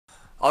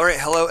All right,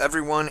 hello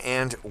everyone,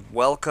 and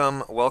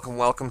welcome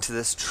to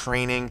this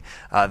training.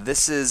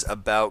 This is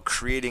about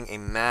creating a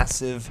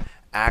massive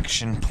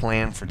action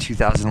plan for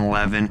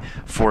 2011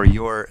 for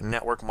your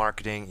network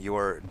marketing,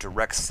 your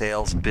direct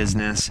sales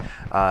business.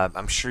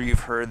 I'm sure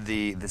you've heard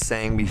the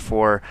saying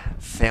before,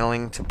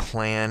 failing to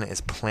plan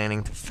is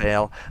planning to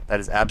fail. That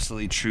is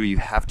absolutely true. You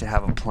have to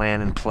have a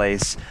plan in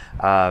place,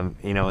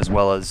 as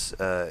well as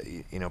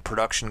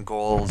production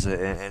goals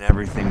and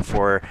everything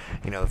for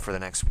for the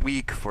next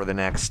week, for the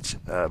next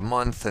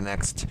month, the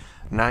next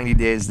 90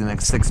 days, the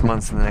next 6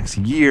 months, the next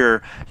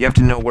year. You have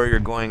to know where you're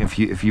going if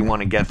you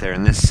want to get there.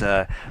 And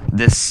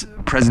this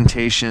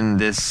presentation,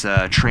 this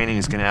training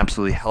is going to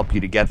absolutely help you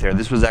to get there.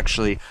 This was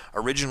actually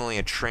originally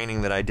a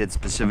training that I did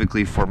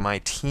specifically for my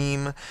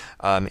team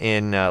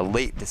in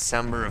late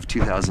December of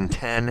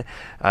 2010,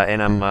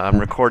 and I'm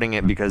recording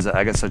it because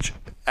I got such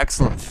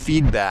excellent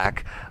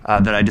feedback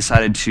that I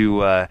decided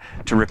to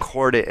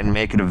record it and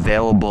make it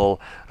available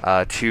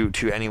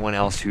to anyone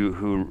else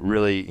who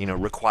really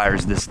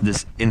requires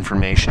this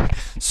information.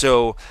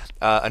 So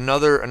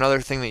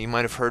another thing that you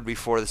might have heard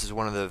before. This is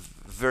one of the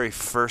very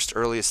first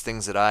earliest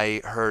things that I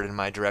heard in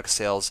my direct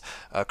sales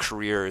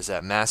career, is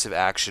that massive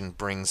action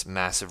brings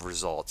massive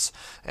results,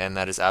 and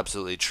that is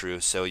absolutely true.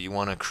 So you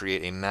want to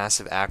create a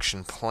massive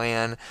action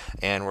plan,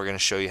 and we're going to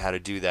show you how to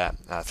do that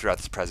throughout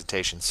this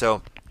presentation.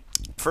 So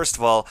first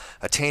of all,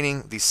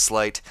 attaining the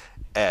slight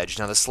edge.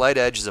 Now, the Slight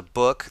Edge is a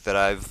book that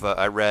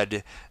I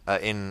read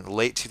in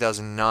late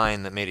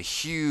 2009 that made a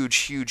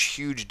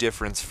huge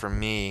difference for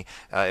me.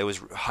 It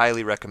was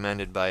highly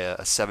recommended by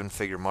a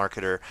seven-figure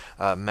marketer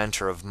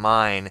mentor of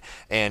mine,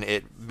 and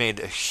it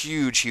made a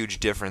huge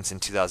difference in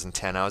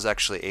 2010. I was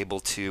actually able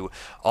to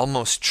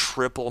almost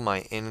triple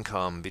my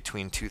income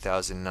between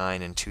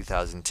 2009 and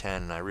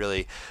 2010, and I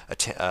really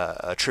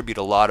attribute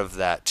a lot of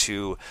that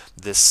to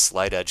this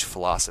Slight Edge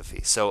philosophy.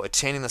 So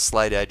attaining the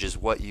Slight Edge is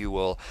what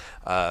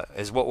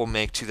will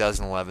make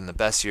 2011 the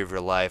best year of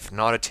your life.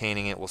 Not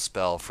attaining it will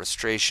spell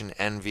frustration,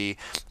 envy,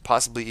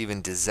 possibly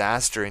even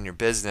disaster in your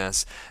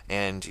business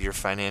and your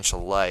financial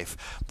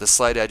life. The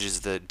Slight Edge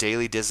is the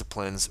daily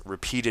disciplines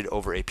repeated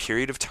over a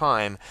period of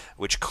time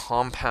which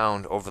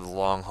compound over the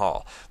long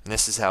haul. And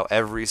this is how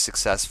every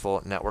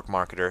successful network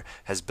marketer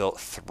has built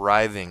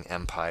thriving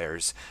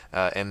empires,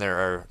 and there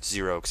are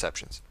zero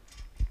exceptions.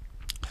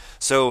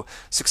 So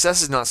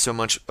success is not so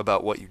much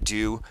about what you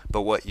do,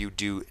 but what you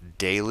do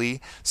daily.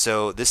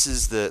 So this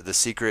is the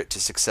secret to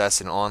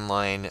success in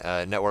online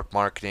network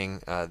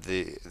marketing.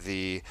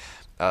 The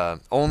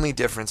only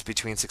difference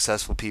between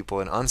successful people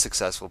and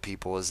unsuccessful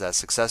people is that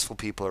successful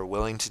people are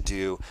willing to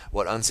do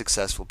what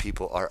unsuccessful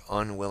people are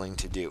unwilling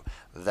to do.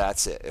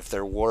 That's it. If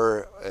there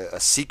were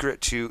a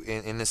secret to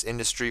in this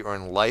industry, or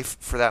in life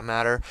for that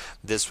matter,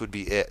 this would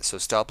be it. So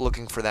stop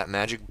looking for that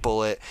magic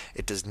bullet.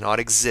 It does not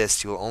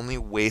exist. You will only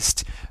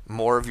waste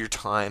more of your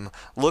time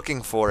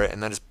looking for it,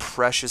 and that is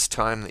precious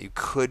time that you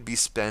could be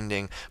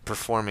spending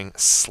performing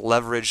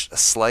leveraged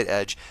slight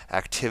edge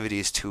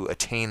activities to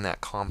attain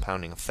that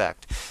compounding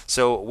effect.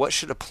 So what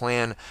should a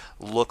plan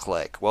look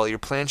like? Well, your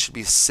plan should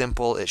be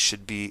simple. It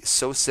should be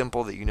so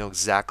simple that you know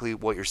exactly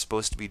what you're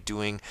supposed to be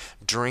doing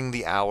during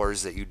the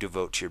hours that you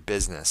devote to your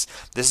business.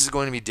 This is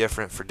going to be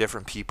different for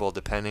different people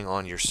depending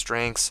on your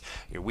strengths,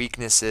 your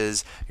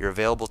weaknesses, your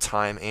available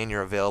time, and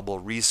your available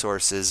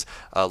resources,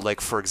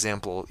 like for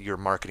example your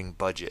marketing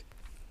budget.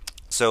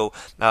 So,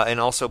 and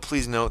also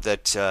please note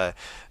that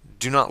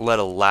do not let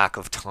a lack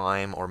of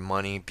time or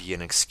money be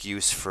an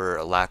excuse for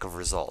a lack of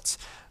results.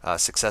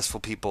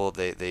 Successful people,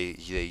 they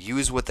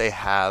use what they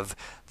have,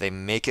 they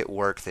make it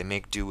work, they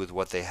make do with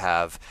what they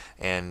have,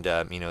 and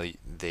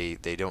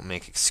they don't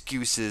make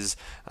excuses,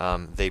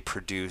 they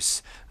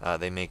produce,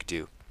 they make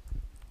do.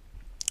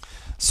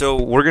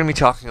 So we're going to be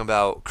talking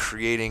about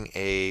creating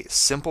a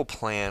simple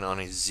plan on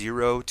a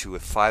 $0 to a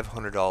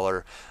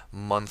 $500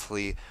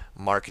 monthly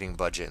marketing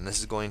budget, and this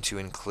is going to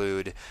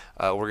include,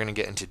 we're going to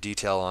get into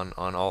detail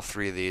on all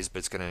three of these, but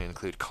it's going to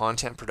include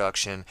content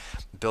production,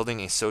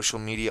 building a social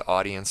media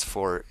audience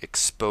for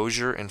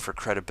exposure and for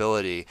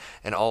credibility,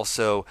 and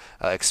also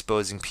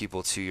exposing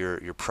people to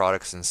your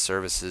products and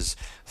services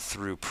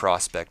through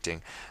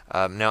prospecting.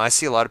 Now I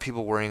see a lot of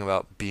people worrying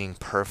about being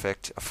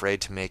perfect,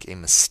 afraid to make a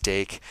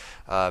mistake.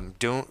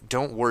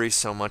 Don't worry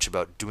so much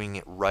about doing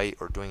it right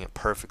or doing it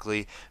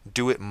perfectly.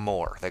 Do it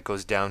more. That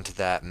goes down to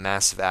that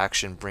massive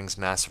action brings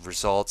massive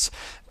results.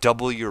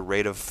 Double your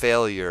rate of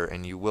failure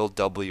and you will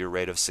double your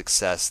rate of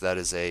success. That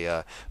is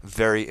a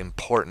very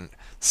important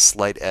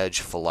slight edge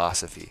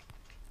philosophy.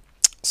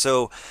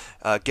 So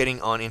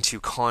getting on into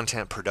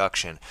content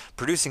production,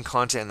 producing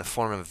content in the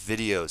form of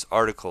videos,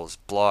 articles,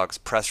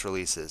 blogs, press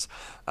releases.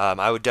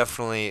 I would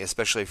definitely,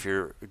 especially if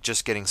you're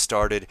just getting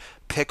started,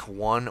 pick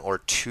one or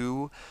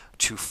two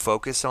to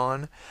focus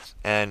on.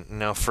 And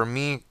now for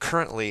me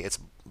currently it's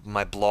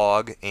my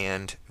blog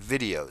and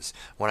videos.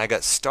 When I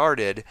got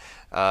started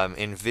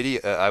in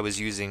video, I was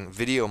using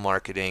video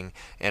marketing,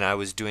 and I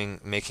was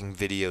making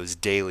videos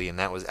daily, and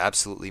that was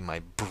absolutely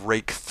my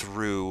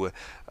breakthrough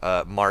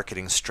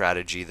marketing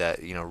strategy that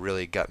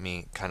really got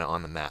me kind of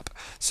on the map.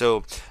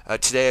 So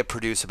today I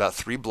produce about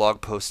 3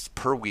 blog posts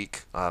per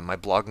week. My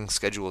blogging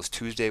schedule is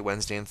Tuesday,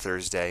 Wednesday, and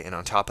Thursday, and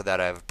on top of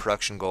that I have a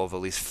production goal of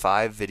at least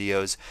 5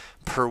 videos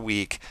per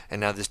week.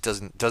 And now this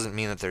doesn't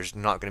mean that there's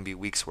not going to be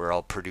weeks where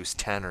I'll produce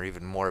 10 or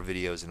even more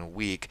videos in a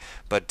week,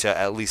 but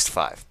at least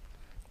 5.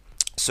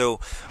 So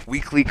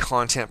weekly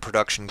content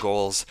production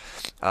goals,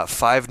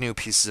 5 new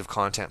pieces of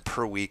content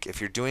per week. If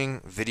you're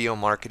doing video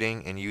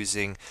marketing and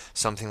using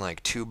something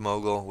like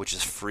TubeMogul, which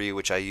is free,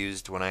 which I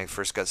used when I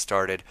first got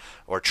started,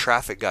 or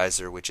Traffic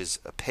Geyser, which is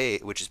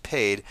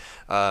paid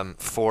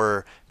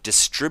for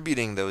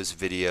distributing those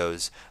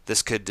videos,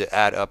 this could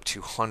add up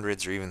to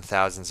hundreds or even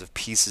thousands of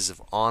pieces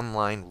of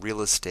online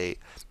real estate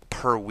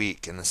per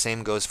week. And the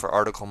same goes for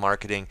article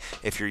marketing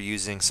if you're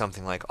using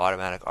something like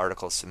Automatic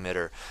Article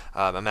Submitter.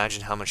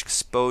 Imagine how much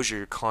exposure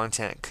your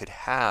content could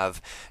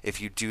have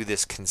if you do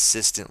this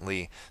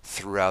consistently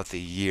throughout the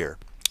year.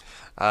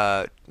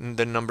 The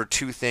number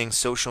 2 thing,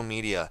 social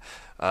media.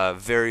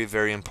 Very,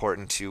 very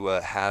important to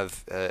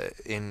have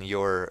in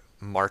your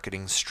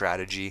marketing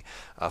strategy.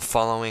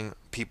 Following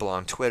people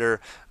on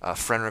Twitter,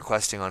 friend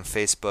requesting on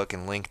Facebook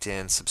and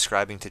LinkedIn,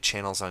 subscribing to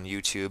channels on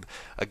YouTube.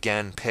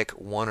 Again, pick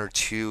 1 or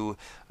 2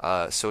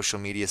 social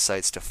media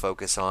sites to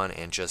focus on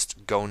and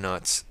just go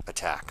nuts,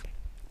 attack.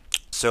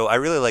 So I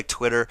really like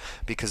Twitter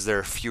because there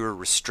are fewer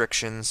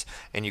restrictions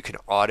and you can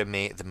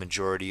automate the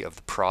majority of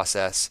the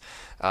process.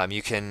 I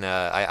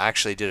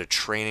actually did a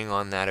training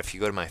on that. If you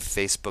go to my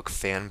Facebook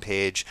fan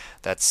page,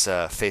 that's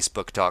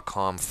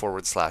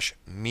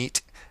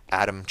facebook.com/meet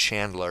Adam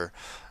Chandler.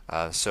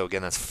 So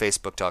again, that's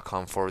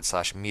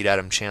facebook.com/meet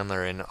Adam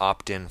Chandler, and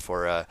opt in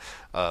for a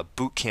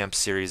boot camp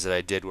series that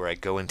I did where I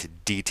go into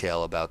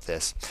detail about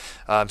this.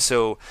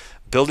 So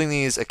building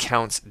these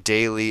accounts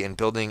daily and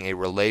building a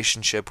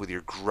relationship with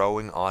your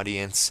growing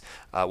audience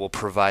will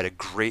provide a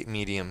great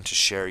medium to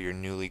share your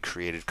newly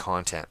created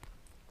content.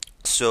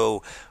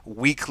 So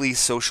weekly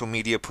social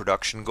media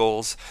production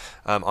goals.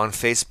 On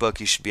Facebook,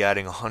 you should be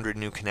adding 100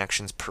 new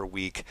connections per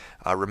week.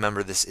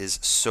 Remember, this is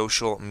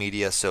social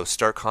media, so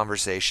start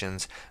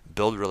conversations,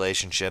 build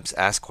relationships,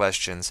 ask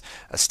questions,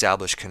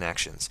 establish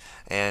connections.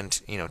 And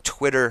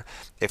Twitter,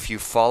 if you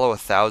follow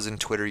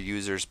 1,000 Twitter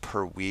users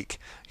per week,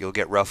 you'll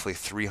get roughly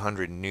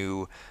 300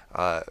 new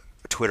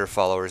Twitter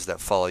followers that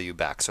follow you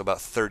back, so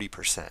about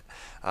 30%.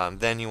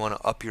 Then you want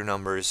to up your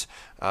numbers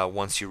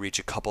once you reach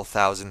a couple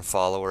thousand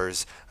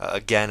followers.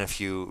 Again,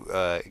 if you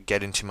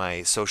get into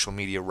my social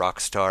media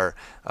rockstar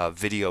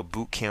video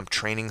bootcamp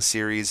training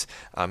series,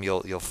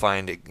 you'll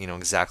find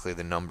exactly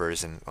the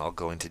numbers, and I'll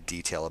go into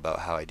detail about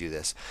how I do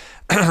this.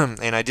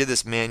 And I did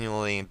this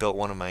manually and built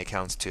one of my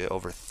accounts to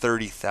over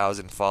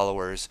 30,000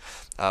 followers,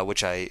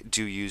 which I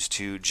do use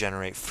to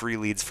generate free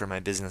leads for my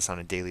business on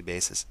a daily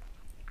basis.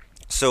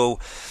 So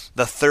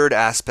the third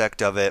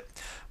aspect of it,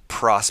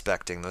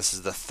 prospecting. This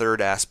is the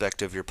third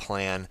aspect of your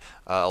plan,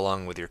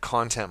 along with your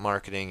content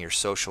marketing, your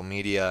social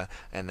media,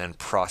 and then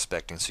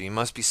prospecting. So you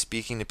must be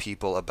speaking to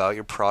people about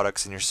your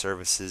products and your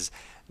services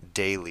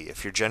daily.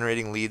 If you're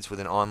generating leads with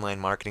an online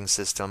marketing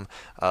system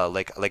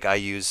like I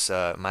use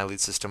My Lead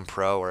System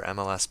Pro or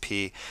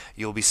MLSP,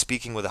 you'll be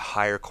speaking with a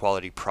higher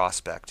quality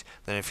prospect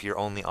than if your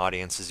only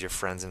audience is your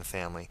friends and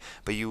family.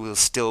 But you will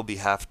still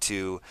have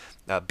to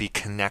be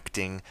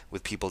connecting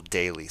with people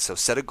daily. So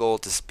set a goal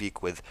to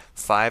speak with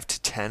 5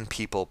 to 10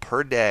 people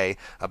per day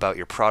about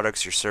your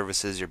products, your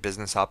services, your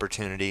business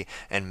opportunity,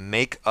 and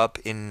make up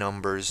in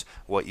numbers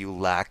what you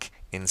lack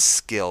in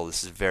skill.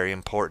 This is very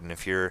important.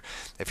 If you're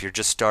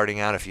just starting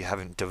out, if you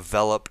haven't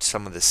developed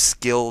some of the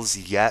skills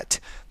yet,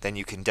 then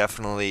you can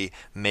definitely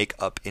make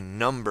up in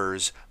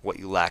numbers what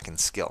you lack in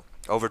skill.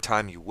 Over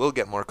time, you will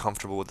get more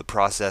comfortable with the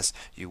process,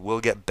 you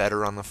will get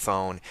better on the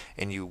phone,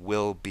 and you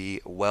will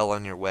be well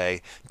on your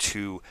way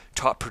to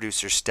top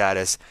producer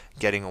status,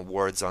 getting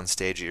awards on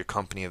stage at your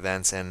company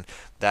events, and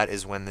that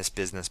is when this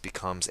business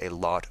becomes a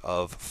lot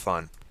of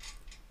fun.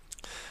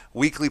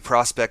 Weekly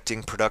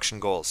prospecting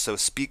production goals. So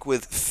speak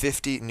with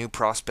 50 new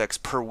prospects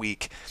per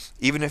week.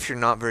 Even if you're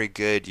not very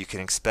good, you can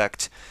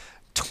expect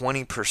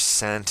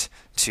 20%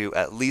 to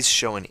at least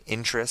show an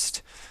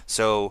interest.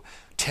 So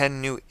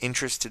 10 new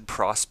interested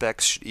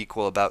prospects should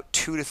equal about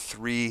 2 to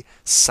 3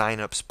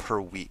 signups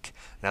per week.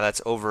 Now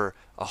that's over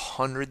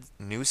 100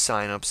 new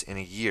signups in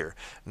a year.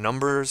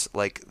 Numbers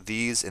like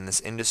these in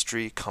this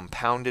industry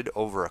compounded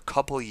over a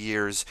couple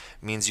years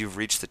means you've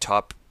reached the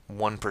top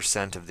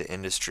 1% of the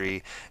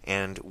industry,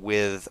 and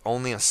with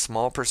only a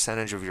small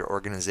percentage of your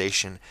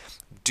organization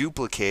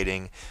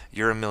duplicating,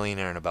 you're a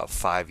millionaire in about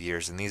 5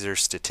 years. And these are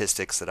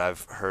statistics that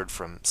I've heard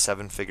from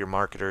 7-figure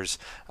marketers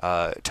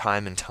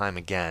time and time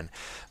again.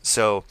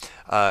 So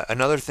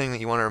another thing that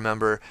you want to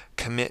remember,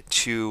 commit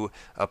to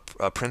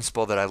a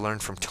principle that I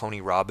learned from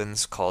Tony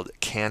Robbins called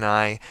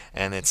CAN-I,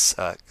 and it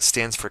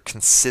stands for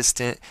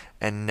consistent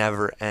and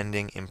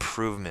never-ending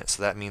improvement.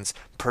 So that means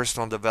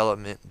personal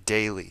development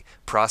daily,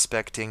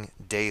 prospecting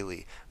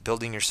daily,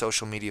 building your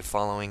social media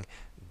following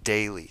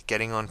daily,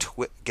 getting on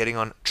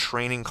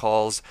training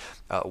calls,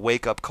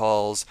 wake up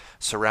calls,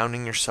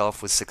 surrounding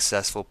yourself with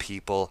successful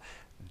people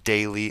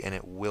daily, and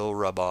it will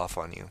rub off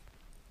on you.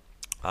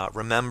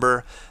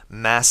 Remember,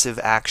 massive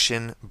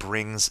action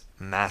brings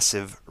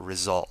massive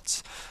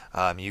results.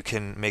 You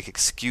can make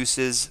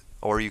excuses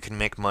or you can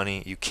make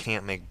money. You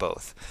can't make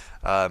both.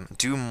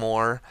 Do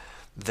more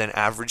than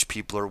average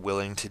people are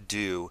willing to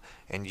do,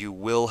 and you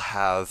will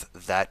have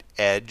that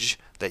edge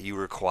that you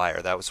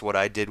require. That was what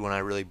I did when I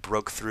really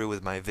broke through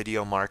with my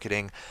video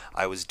marketing.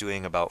 I was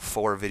doing about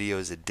 4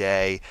 videos a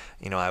day.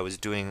 I was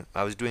doing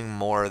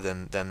more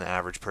than the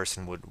average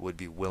person would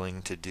be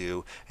willing to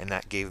do, and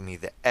that gave me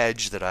the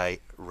edge that I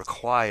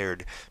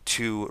required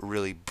to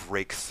really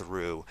break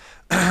through.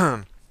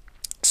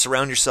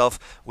 Surround yourself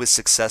with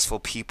successful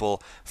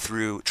people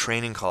through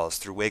training calls,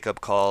 through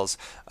wake-up calls,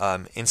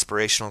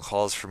 inspirational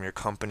calls from your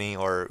company,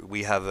 or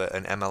we have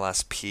an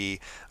MLSP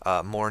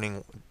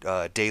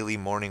daily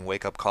morning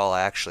wake-up call.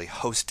 I actually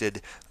hosted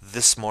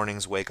this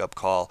morning's wake-up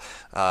call,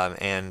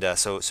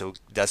 so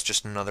that's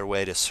just another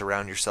way to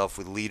surround yourself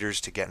with leaders,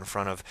 to get in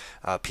front of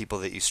people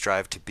that you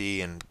strive to be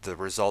and the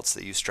results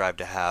that you strive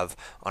to have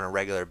on a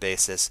regular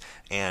basis.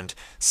 And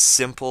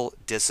simple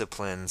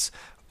disciplines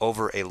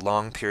over a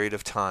long period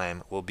of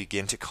time will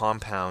begin to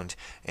compound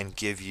and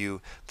give you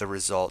the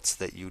results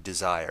that you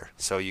desire.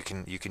 So you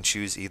can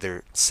choose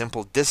either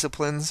simple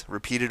disciplines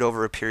repeated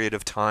over a period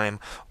of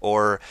time,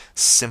 or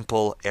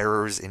simple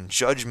errors in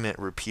judgment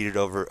repeated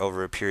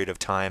over a period of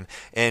time.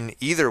 And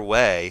either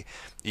way,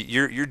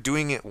 you're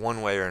doing it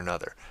one way or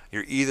another.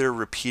 You're either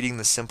repeating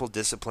the simple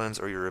disciplines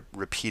or you're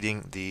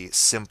repeating the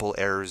simple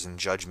errors in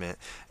judgment.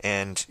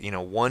 And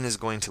one is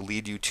going to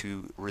lead you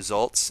to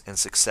results and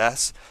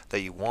success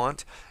that you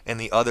want, and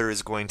the other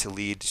is going to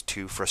lead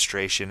to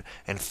frustration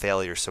and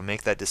failure. So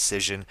make that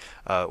decision,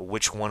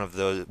 which one of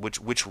those,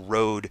 which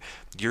road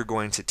you're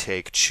going to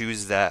take.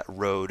 Choose that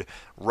road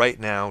right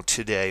now,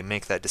 today.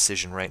 Make that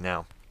decision right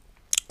now.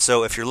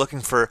 So if you're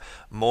looking for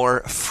more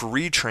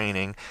free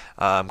training,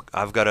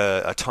 I've got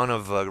a ton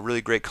of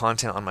really great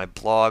content on my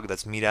blog.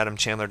 That's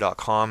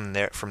meetadamchandler.com.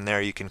 And from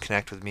there you can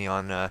connect with me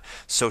on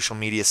social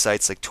media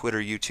sites like Twitter,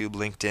 YouTube,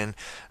 LinkedIn,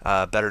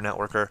 Better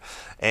Networker.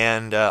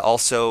 And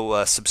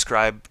also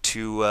subscribe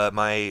to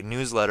my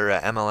newsletter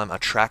at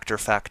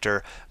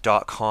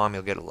mlmattractorfactor.com.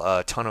 You'll get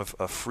a ton of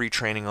free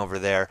training over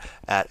there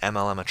at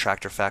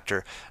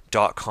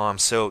mlmattractorfactor.com.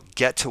 So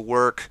get to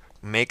work.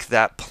 Make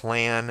that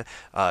plan,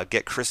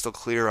 get crystal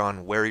clear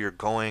on where you're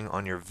going,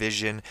 on your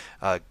vision,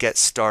 get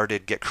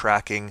started, get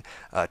cracking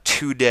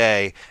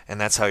today, and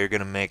that's how you're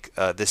going to make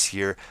this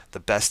year the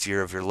best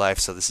year of your life.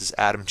 So this is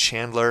Adam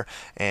Chandler,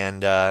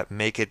 and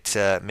make it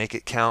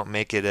count,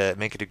 make it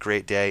a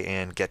great day,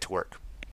 and get to work.